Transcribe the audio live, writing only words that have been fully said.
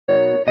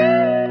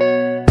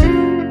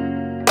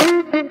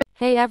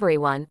Hey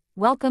everyone,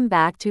 welcome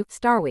back to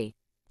STARWE.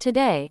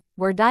 Today,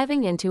 we're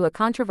diving into a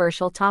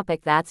controversial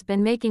topic that's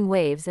been making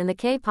waves in the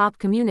K-pop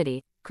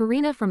community,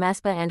 Karina from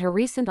STARWE and her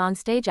recent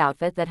on-stage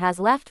outfit that has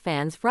left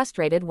fans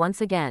frustrated once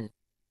again.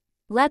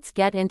 Let's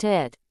get into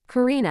it.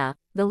 Karina,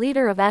 the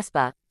leader of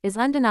STARWE, is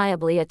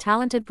undeniably a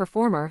talented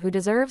performer who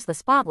deserves the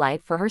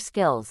spotlight for her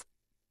skills.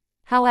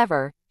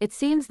 However, it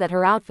seems that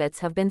her outfits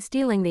have been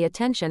stealing the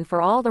attention for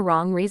all the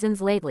wrong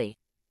reasons lately.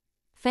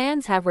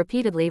 Fans have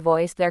repeatedly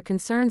voiced their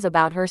concerns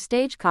about her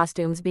stage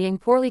costumes being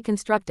poorly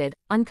constructed,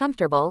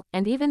 uncomfortable,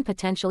 and even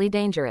potentially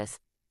dangerous.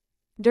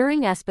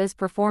 During STARWE's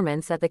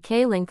performance at the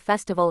K-Link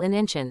Festival in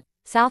Incheon,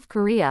 South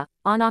Korea,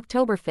 on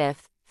October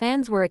 5,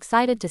 fans were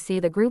excited to see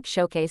the group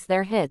showcase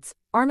their hits,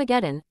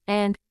 Armageddon,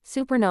 and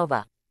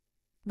Supernova.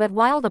 But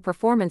while the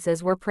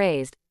performances were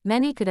praised,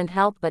 many couldn't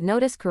help but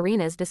notice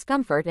Karina's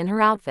discomfort in her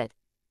outfit.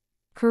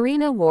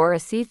 Karina wore a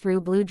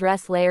see-through blue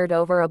dress layered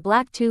over a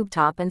black tube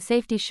top and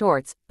safety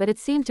shorts, but it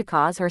seemed to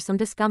cause her some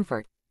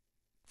discomfort.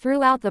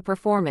 Throughout the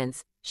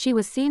performance, she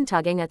was seen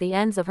tugging at the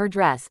ends of her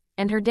dress,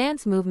 and her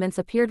dance movements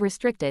appeared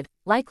restricted,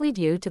 likely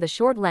due to the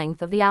short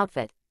length of the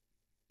outfit.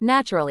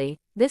 Naturally,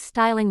 this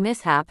styling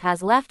mishap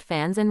has left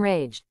fans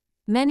enraged.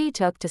 Many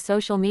took to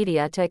social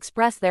media to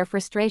express their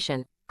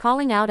frustration,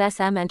 calling out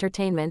SM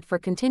Entertainment for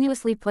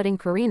continuously putting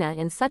Karina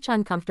in such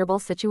uncomfortable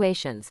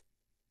situations.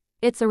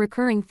 It's a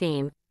recurring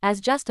theme, as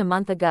just a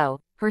month ago,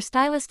 her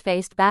stylist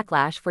faced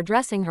backlash for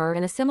dressing her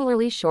in a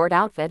similarly short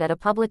outfit at a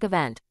public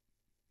event.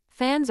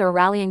 Fans are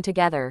rallying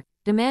together,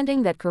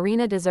 demanding that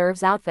Karina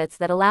deserves outfits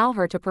that allow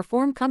her to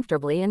perform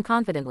comfortably and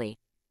confidently.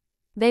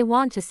 They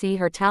want to see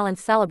her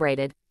talents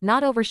celebrated,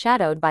 not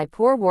overshadowed by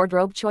poor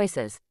wardrobe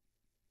choices.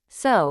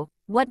 So,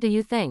 what do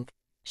you think?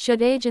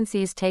 Should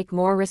agencies take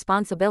more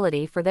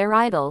responsibility for their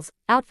idols'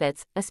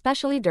 outfits,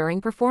 especially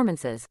during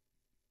performances?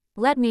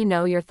 Let me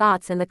know your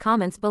thoughts in the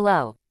comments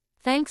below.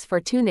 Thanks for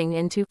tuning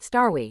into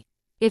STARWE.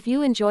 If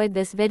you enjoyed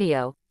this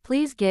video,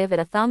 please give it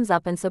a thumbs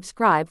up and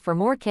subscribe for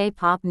more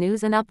K-pop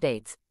news and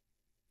updates.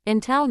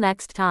 Until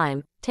next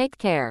time, take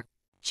care.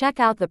 Check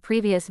out the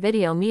previous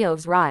video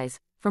Mio's rise,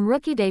 from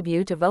rookie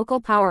debut to vocal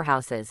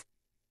powerhouses.